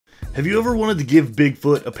Have you ever wanted to give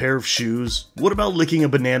Bigfoot a pair of shoes? What about licking a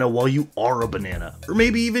banana while you are a banana? Or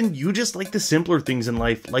maybe even you just like the simpler things in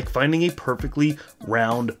life, like finding a perfectly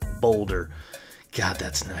round boulder. God,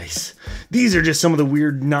 that's nice. These are just some of the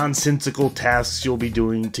weird, nonsensical tasks you'll be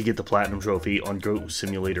doing to get the Platinum Trophy on Goat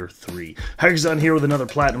Simulator 3. Haikrazon here with another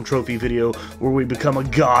Platinum Trophy video where we become a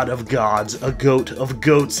god of gods, a goat of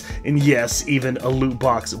goats, and yes, even a loot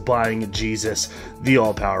box buying Jesus, the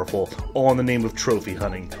all-powerful, all in the name of trophy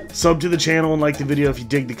hunting. Sub to the channel and like the video if you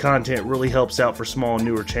dig the content. It really helps out for small and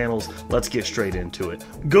newer channels. Let's get straight into it.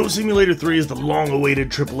 Goat Simulator 3 is the long-awaited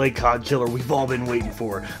AAA COD killer we've all been waiting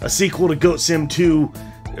for. A sequel to Goat Sim 2.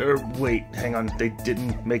 Wait, hang on, they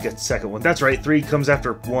didn't make a second one. That's right, 3 comes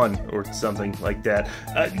after 1, or something like that.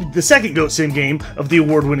 The second Goat Sim game of the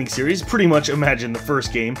award-winning series pretty much imagine the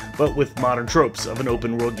first game, but with modern tropes of an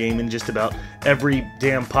open-world game in just about every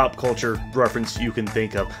damn pop culture reference you can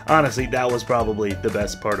think of. Honestly, that was probably the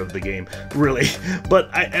best part of the game, really. But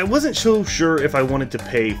I wasn't so sure if I wanted to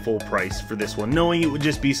pay full price for this one, knowing it would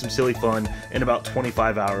just be some silly fun in about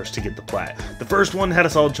 25 hours to get the plat. The first one had a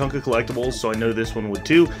solid chunk of collectibles, so I know this one would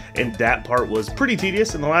too. And that part was pretty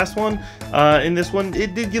tedious in the last one. In this one,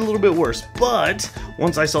 it did get a little bit worse. But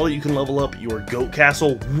once I saw that you can level up your goat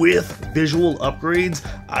castle with visual upgrades,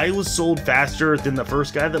 I was sold faster than the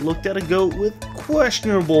first guy that looked at a goat with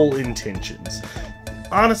questionable intentions.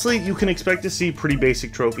 Honestly, you can expect to see pretty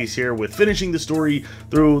basic trophies here, with finishing the story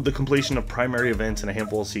through the completion of primary events and a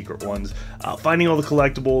handful of secret ones, finding all the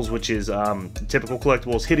collectibles, which is typical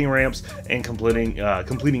collectibles, hitting ramps, and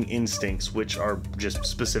completing instincts, which are just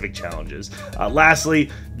specific challenges.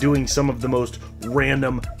 Lastly, doing some of the most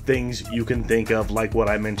random things you can think of, like what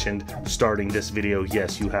I mentioned starting this video.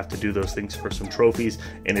 Yes, you have to do those things for some trophies,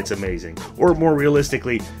 and it's amazing. Or more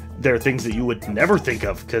realistically, there are things that you would never think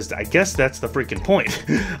of, because I guess that's the freaking point.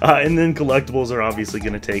 And then collectibles are obviously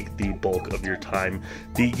going to take the bulk of your time.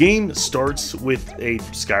 The game starts with a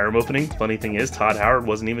Skyrim opening. Funny thing is, Todd Howard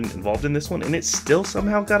wasn't even involved in this one, and it still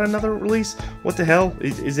somehow got another release. What the hell?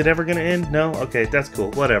 Is it ever going to end? No? Okay, that's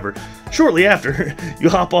cool. Whatever. Shortly after, you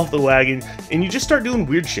hop off the wagon, and you just start doing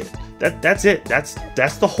weird shit. That's it. That's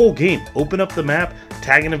the whole game. Open up the map,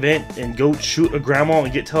 tag an event, and go shoot a grandma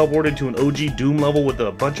and get teleported to an OG Doom level with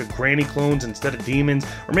a bunch of granny clones instead of demons.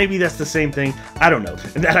 Or maybe that's the same thing. I don't know.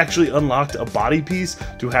 And that actually unlocked a body piece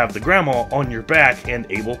to have the grandma on your back and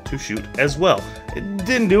able to shoot as well. It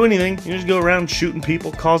didn't do anything. You just go around shooting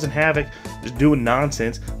people, causing havoc, just doing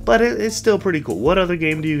nonsense. But it's still pretty cool. What other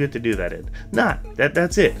game do you get to do that in? Not.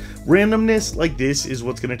 That's it. Randomness like this is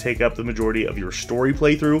what's going to take up the majority of your story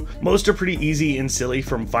playthrough. Most are pretty easy and silly,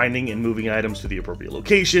 from finding and moving items to the appropriate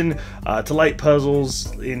location, to light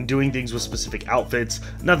puzzles, and doing things with specific outfits.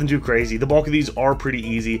 Nothing too crazy. The bulk of these are pretty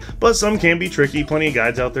easy, but some can be tricky. Plenty of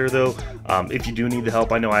guides out there though, if you do need the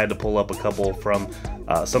help. I know I had to pull up a couple from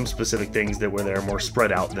some specific things that were there more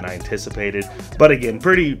spread out than I anticipated, but again,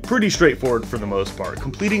 pretty straightforward for the most part.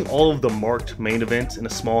 Completing all of the marked main events and a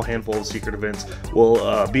small handful of secret events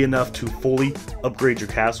will be enough to fully upgrade your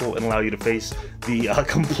castle and allow you to face the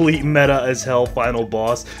complete meta as hell final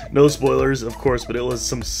boss. No spoilers, of course, but it was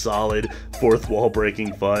some solid fourth wall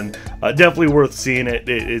breaking fun. Definitely worth seeing it.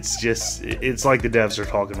 It's like the devs are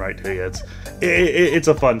talking right to you. It's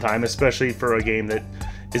a fun time, especially for a game that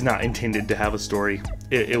is not intended to have a story.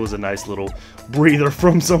 It was a nice little breather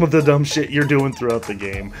from some of the dumb shit you're doing throughout the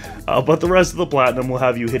game. But the rest of the Platinum will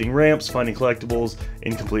have you hitting ramps, finding collectibles,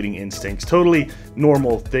 and completing instincts. Totally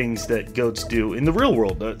normal things that goats do in the real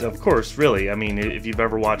world, of course, really. I mean, if you've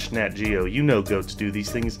ever watched Nat Geo, you know goats do these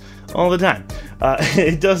things all the time.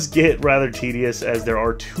 It does get rather tedious, as there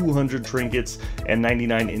are 200 trinkets and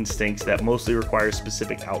 99 instincts that mostly require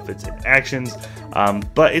specific outfits and actions.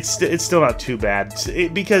 But it's still not too bad,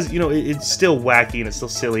 because, you know, it's still wacky and it's still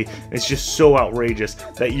silly. And it's just so outrageous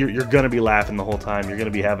that you're gonna be laughing the whole time. You're gonna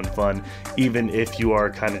be having fun, even if you are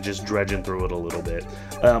kind of just dredging through it a little bit.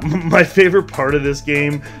 My favorite part of this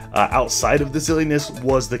game, outside of the silliness,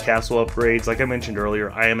 was the castle upgrades. Like I mentioned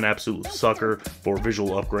earlier, I am an absolute sucker for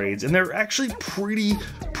visual upgrades, and they're actually pretty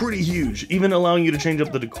huge, even allowing you to change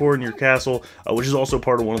up the decor in your castle, which is also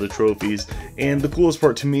part of one of the trophies. And the coolest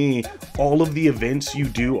part to me, all of the events you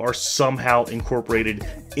do are somehow incorporated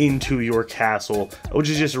into your castle, which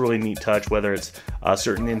is just a really neat touch, whether it's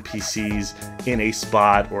certain NPCs in a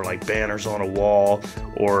spot, or like banners on a wall,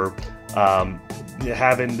 or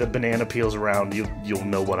having the banana peels around. You'll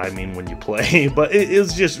know what I mean when you play. But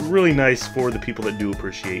it's just really nice for the people that do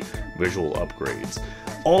appreciate visual upgrades.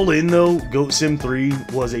 All in though, Goat Sim 3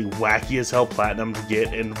 was a wacky as hell platinum to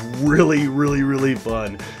get and really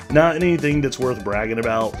fun. Not anything that's worth bragging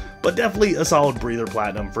about, but definitely a solid breather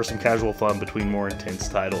platinum for some casual fun between more intense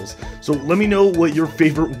titles. So let me know what your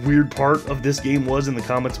favorite weird part of this game was in the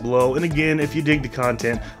comments below. And again, if you dig the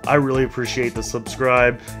content, I really appreciate the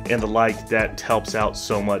subscribe and the like. That helps out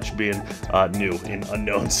so much being new and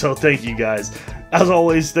unknown. So thank you guys. As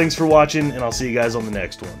always, thanks for watching, and I'll see you guys on the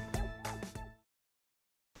next one.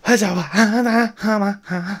 Those are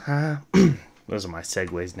my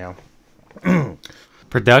segues now.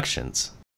 Productions.